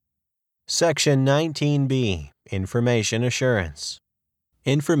Section 19B, Information Assurance.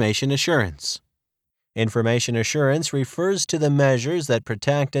 Information Assurance. Information assurance refers to the measures that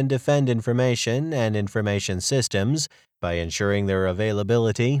protect and defend information and information systems by ensuring their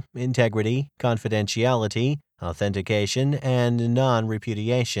availability, integrity, confidentiality, authentication, and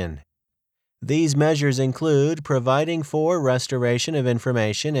non-repudiation. These measures include providing for restoration of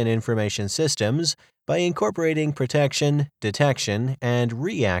information and information systems by incorporating protection, detection, and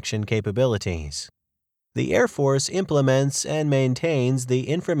reaction capabilities. The Air Force implements and maintains the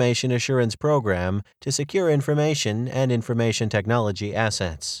Information Assurance Program to secure information and information technology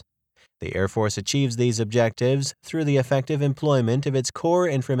assets. The Air Force achieves these objectives through the effective employment of its core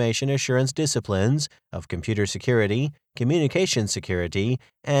information assurance disciplines of computer security, communication security,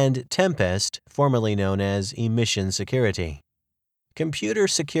 and Tempest, formerly known as emission security. Computer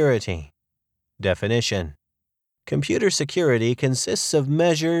security. Definition. Computer security consists of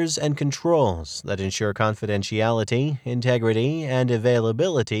measures and controls that ensure confidentiality, integrity, and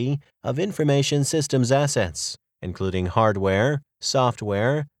availability of information systems assets, including hardware,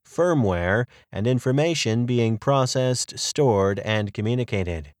 software, firmware, and information being processed, stored, and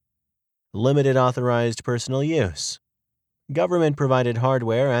communicated. Limited authorized personal use. Government-provided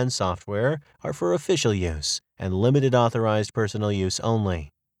hardware and software are for official use and limited authorized personal use only.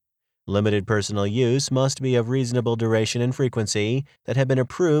 Limited personal use must be of reasonable duration and frequency that have been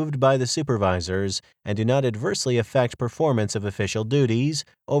approved by the supervisors and do not adversely affect performance of official duties,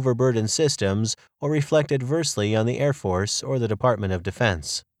 overburden systems, or reflect adversely on the Air Force or the Department of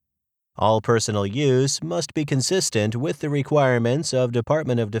Defense. All personal use must be consistent with the requirements of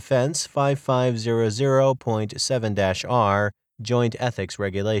Department of Defense 5500.7-R Joint Ethics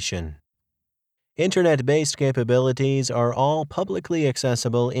Regulation. Internet-based capabilities are all publicly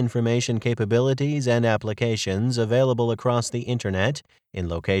accessible information capabilities and applications available across the Internet in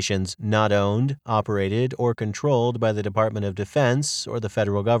locations not owned, operated, or controlled by the Department of Defense or the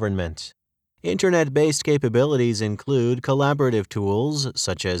federal government. Internet-based capabilities include collaborative tools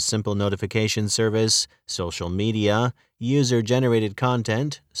such as simple notification service, social media, user-generated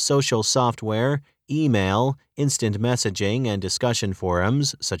content, social software, email, instant messaging, and discussion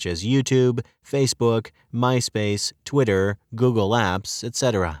forums such as YouTube, Facebook, MySpace, Twitter, Google Apps,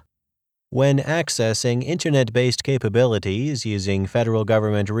 etc. When accessing Internet-based capabilities using federal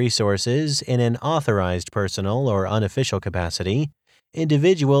government resources in an authorized personal or unofficial capacity,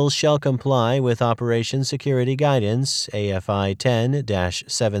 individuals shall comply with Operation Security Guidance AFI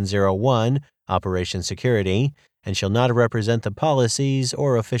 10-701 Operation Security, and shall not represent the policies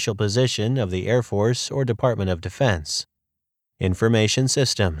or official position of the Air Force or Department of Defense. Information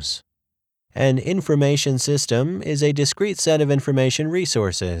Systems. An information system is a discrete set of information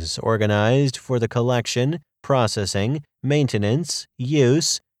resources organized for the collection, processing, maintenance,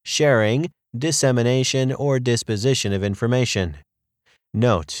 use, sharing, dissemination, or disposition of information.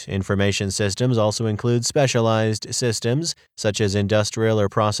 Note: information systems also include specialized systems, such as industrial or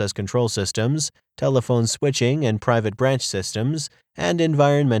process control systems, telephone switching and private branch systems, and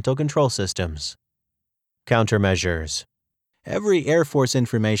environmental control systems. Countermeasures. Every Air Force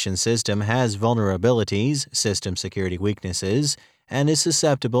information system has vulnerabilities, system security weaknesses, and is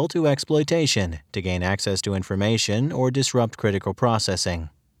susceptible to exploitation to gain access to information or disrupt critical processing.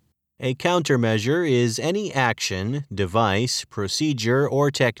 A countermeasure is any action, device, procedure,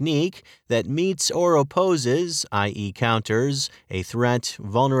 or technique that meets or opposes, i.e. counters, a threat,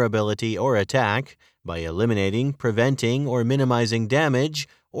 vulnerability, or attack by eliminating, preventing, or minimizing damage,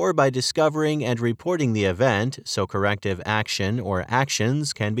 or by discovering and reporting the event so corrective action or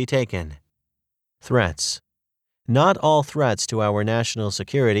actions can be taken. Threats. Not all threats to our national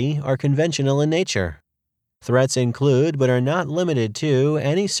security are conventional in nature. Threats include, but are not limited to,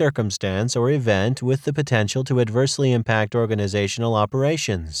 any circumstance or event with the potential to adversely impact organizational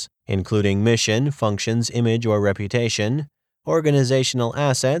operations, including mission, functions, image, or reputation, organizational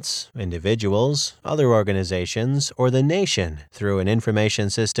assets, individuals, other organizations, or the nation through an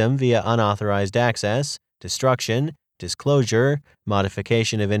information system via unauthorized access, destruction, disclosure,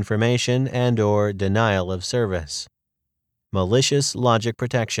 modification of information, and/or denial of service. Malicious logic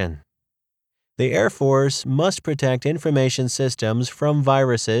protection. The Air Force must protect information systems from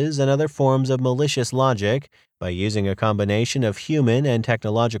viruses and other forms of malicious logic by using a combination of human and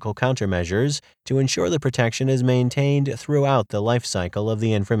technological countermeasures to ensure the protection is maintained throughout the life cycle of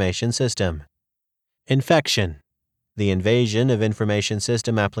the information system. Infection. The invasion of information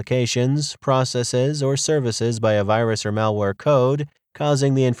system applications, processes, or services by a virus or malware code,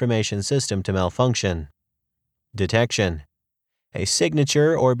 causing the information system to malfunction. Detection. a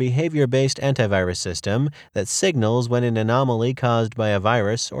signature or behavior-based antivirus system that signals when an anomaly caused by a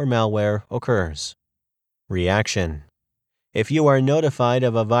virus or malware occurs. Reaction. If you are notified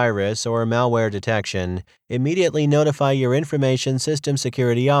of a virus or malware detection, immediately notify your Information System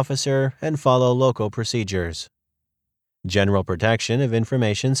Security Officer and follow local procedures. General protection of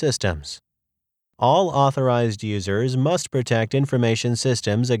information systems. All authorized users must protect information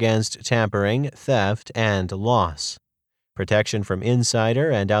systems against tampering, theft, and loss. Protection from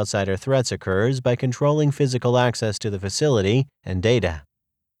insider and outsider threats occurs by controlling physical access to the facility and data.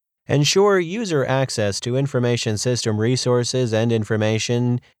 Ensure user access to information system resources and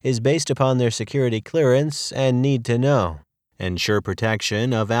information is based upon their security clearance and need to know. Ensure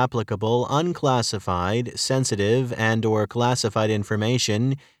protection of applicable unclassified, sensitive, and/or classified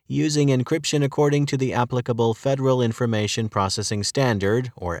information using encryption according to the applicable Federal Information Processing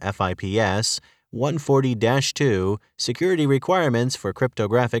Standard, or FIPS, 140-2 security requirements for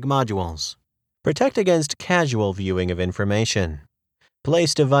cryptographic modules. Protect against casual viewing of information.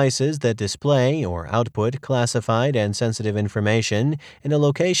 Place devices that display or output classified and sensitive information in a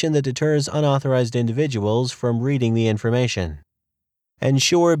location that deters unauthorized individuals from reading the information.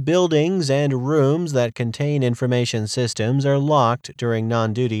 Ensure buildings and rooms that contain information systems are locked during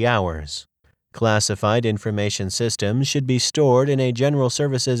non-duty hours. Classified information systems should be stored in a General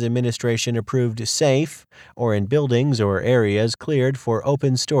Services Administration approved safe or in buildings or areas cleared for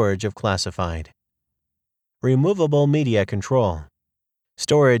open storage of classified. Removable media control.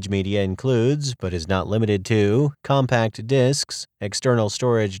 Storage media includes, but is not limited to, compact discs, external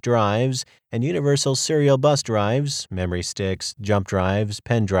storage drives, and universal serial bus drives, memory sticks, jump drives,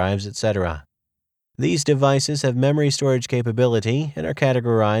 pen drives, etc. These devices have memory storage capability and are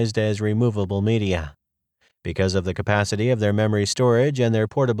categorized as removable media. Because of the capacity of their memory storage and their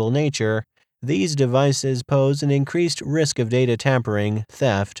portable nature, these devices pose an increased risk of data tampering,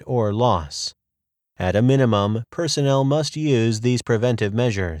 theft, or loss. At a minimum, personnel must use these preventive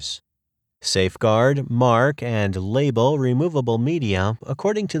measures. Safeguard, mark, and label removable media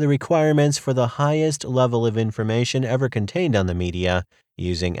according to the requirements for the highest level of information ever contained on the media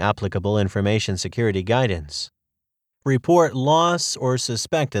using applicable information security guidance. Report loss or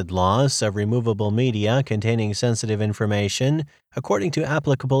suspected loss of removable media containing sensitive information according to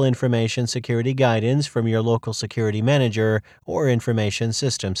applicable information security guidance from your local security manager or information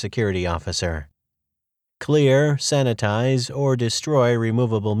system security officer. Clear, sanitize, or destroy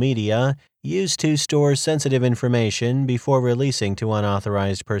removable media used to store sensitive information before releasing to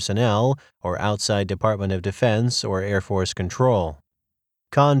unauthorized personnel or outside Department of Defense or Air Force control.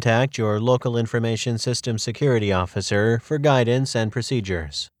 Contact your local information system security officer for guidance and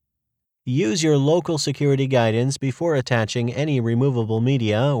procedures. Use your local security guidance before attaching any removable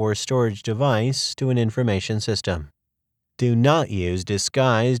media or storage device to an information system. Do not use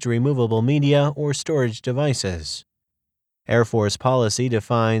disguised removable media or storage devices. Air Force policy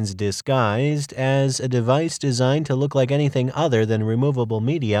defines disguised as a device designed to look like anything other than removable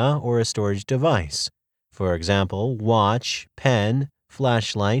media or a storage device. For example, watch, pen,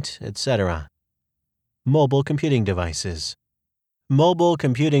 flashlight, etc. Mobile computing devices. Mobile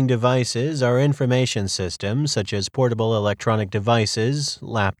computing devices are information systems such as portable electronic devices,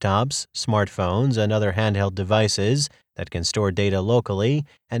 laptops, smartphones, and other handheld devices that can store data locally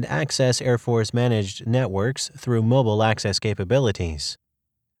and access Air Force-managed networks through mobile access capabilities.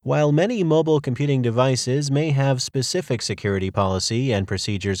 While many mobile computing devices may have specific security policy and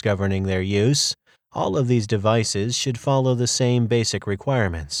procedures governing their use, all of these devices should follow the same basic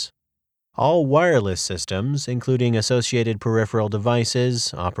requirements. All wireless systems, including associated peripheral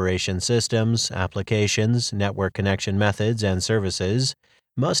devices, operation systems, applications, network connection methods, and services,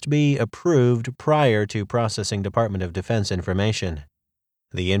 must be approved prior to processing Department of Defense information.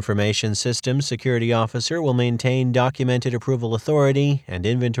 The Information Systems Security Officer will maintain documented approval authority and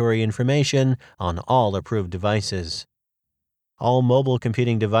inventory information on all approved devices. All mobile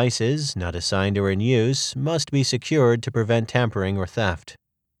computing devices, not assigned or in use, must be secured to prevent tampering or theft.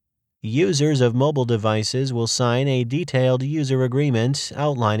 Users of mobile devices will sign a detailed user agreement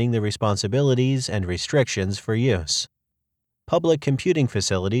outlining the responsibilities and restrictions for use. Public computing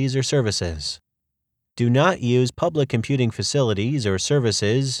facilities or services. Do not use public computing facilities or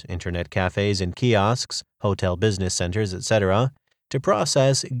services, internet cafes and kiosks, hotel business centers, etc., to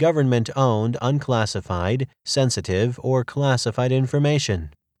process government-owned, unclassified, sensitive, or classified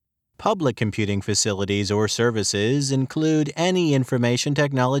information. Public computing facilities or services include any information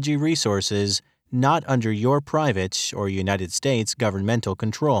technology resources not under your private or United States governmental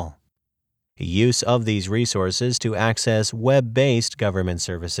control. Use of these resources to access web-based government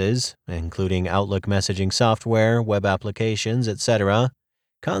services, including Outlook messaging software, web applications, etc.,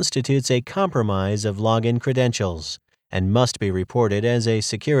 constitutes a compromise of login credentials and must be reported as a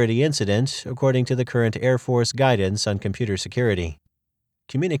security incident according to the current Air Force guidance on computer security.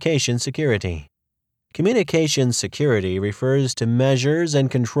 Communication security. Communication security refers to measures and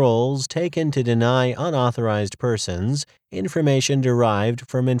controls taken to deny unauthorized persons information derived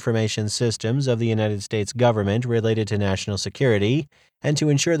from information systems of the United States government related to national security and to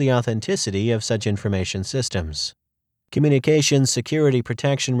ensure the authenticity of such information systems. Communication security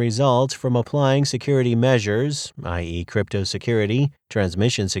protection results from applying security measures, i.e., crypto security,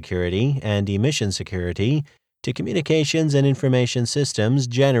 transmission security, and emission security, to communications and information systems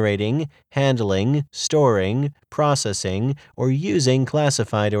generating, handling, storing, processing, or using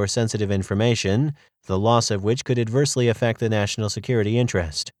classified or sensitive information, the loss of which could adversely affect the national security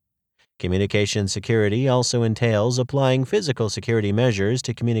interest. Communication security also entails applying physical security measures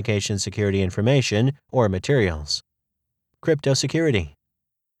to communication security information or materials. Crypto security.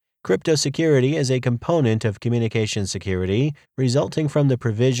 Crypto security is a component of communication security resulting from the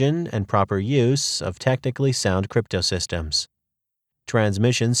provision and proper use of technically sound crypto systems.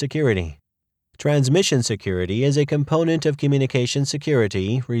 Transmission security. Transmission security is a component of communication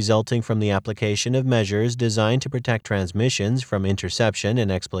security resulting from the application of measures designed to protect transmissions from interception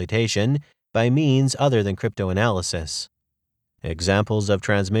and exploitation by means other than cryptanalysis. Examples of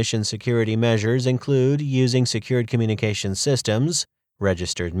transmission security measures include using secured communication systems,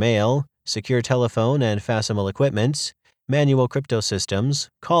 registered mail, secure telephone and facsimile equipment, manual crypto systems,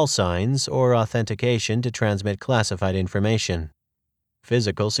 call signs, or authentication to transmit classified information.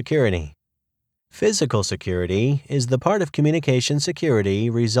 Physical security. Physical security is the part of communication security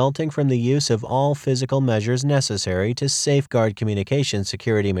resulting from the use of all physical measures necessary to safeguard communication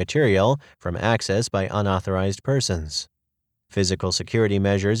security material from access by unauthorized persons. Physical security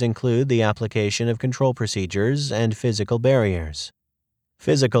measures include the application of control procedures and physical barriers.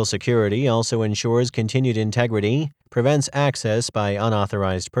 Physical security also ensures continued integrity, prevents access by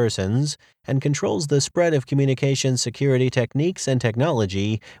unauthorized persons, and controls the spread of communication security techniques and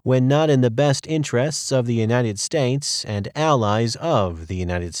technology when not in the best interests of the United States and allies of the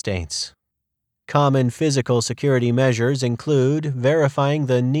United States. Common physical security measures include verifying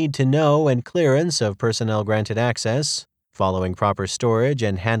the need-to-know and clearance of personnel-granted access, following proper storage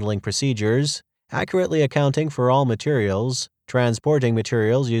and handling procedures, accurately accounting for all materials, transporting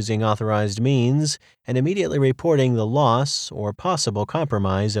materials using authorized means, and immediately reporting the loss or possible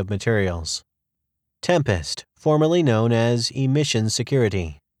compromise of materials. Tempest, formerly known as emission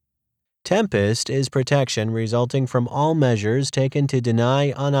security. Tempest is protection resulting from all measures taken to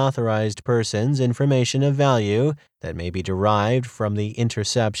deny unauthorized persons information of value that may be derived from the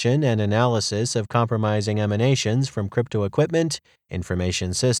interception and analysis of compromising emanations from crypto equipment,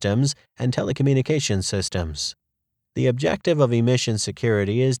 information systems, and telecommunications systems. The objective of emission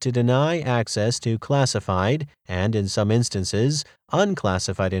security is to deny access to classified and, in some instances,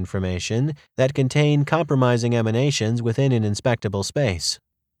 unclassified information that contain compromising emanations within an inspectable space.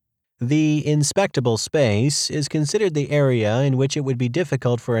 The inspectable space is considered the area in which it would be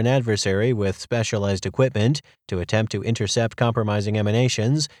difficult for an adversary with specialized equipment to attempt to intercept compromising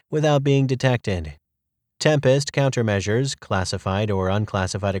emanations without being detected. Tempest countermeasures, classified or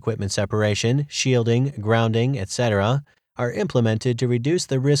unclassified equipment separation, shielding, grounding, etc., are implemented to reduce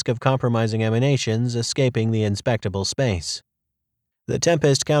the risk of compromising emanations escaping the inspectable space. The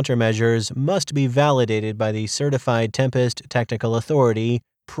Tempest countermeasures must be validated by the Certified Tempest Technical Authority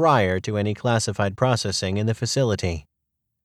prior to any classified processing in the facility.